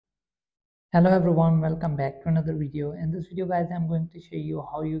Hello everyone, welcome back to another video. In this video guys, I'm going to show you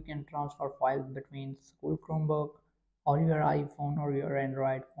how you can transfer files between school Chromebook or your iPhone or your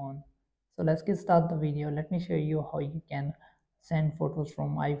Android phone. So let's get start the video. Let me show you how you can send photos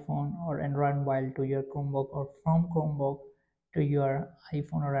from iPhone or Android mobile to your Chromebook, or from Chromebook to your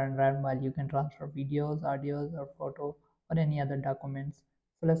iPhone or Android mobile. You can transfer videos, audios or photo or any other documents.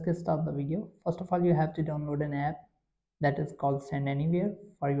 So let's get start the video. First of all, you have to download an app that is called Send Anywhere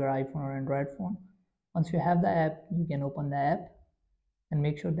for your iPhone or Android phone. Once you have the app, you can open the app and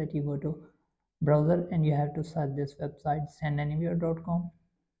make sure that you go to browser and you have to search this website sendanywhere.com.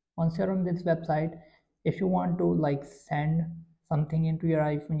 Once you're on this website, if you want to send something into your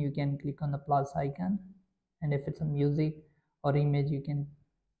iPhone, you can click on the plus icon, and if it's a music or image, you can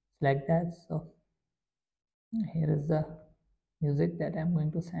select that. So here is the music that I'm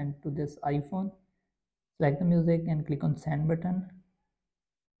going to send to this iPhone. Select the music and click on send button,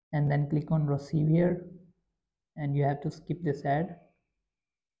 and then click on receive here, and you have to skip this ad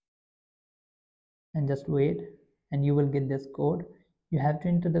and just wait, and you will get this code. You have to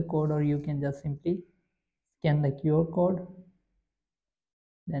enter the code, or you can just simply scan the QR code.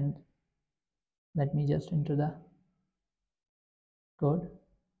 Then let me just enter the code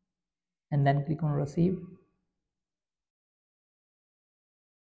and then click on receive,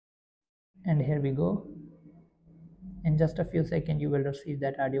 and here we go. In just a few seconds you will receive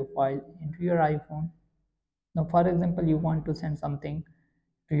that audio file into your iPhone. Now for example, you want to send something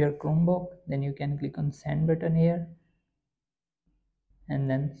to your Chromebook, then you can click on send button here and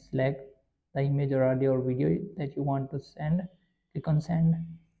then select the image or audio or video that you want to send. Click on send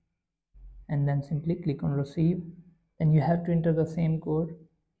and then simply click on receive. Then you have to enter the same code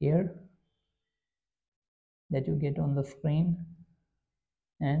here that you get on the screen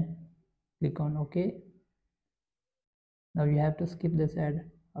and click on OK. Now you have to skip this ad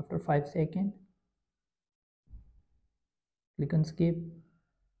after 5 seconds. Click on skip,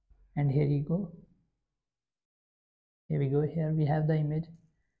 and here you go. Here we go. Here we have the image.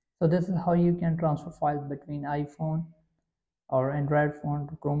 So this is how you can transfer files between iPhone or Android phone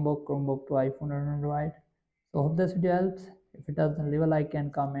to Chromebook, Chromebook to iPhone or Android. So hope this video helps. If it does, then leave a like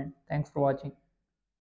and comment. Thanks for watching.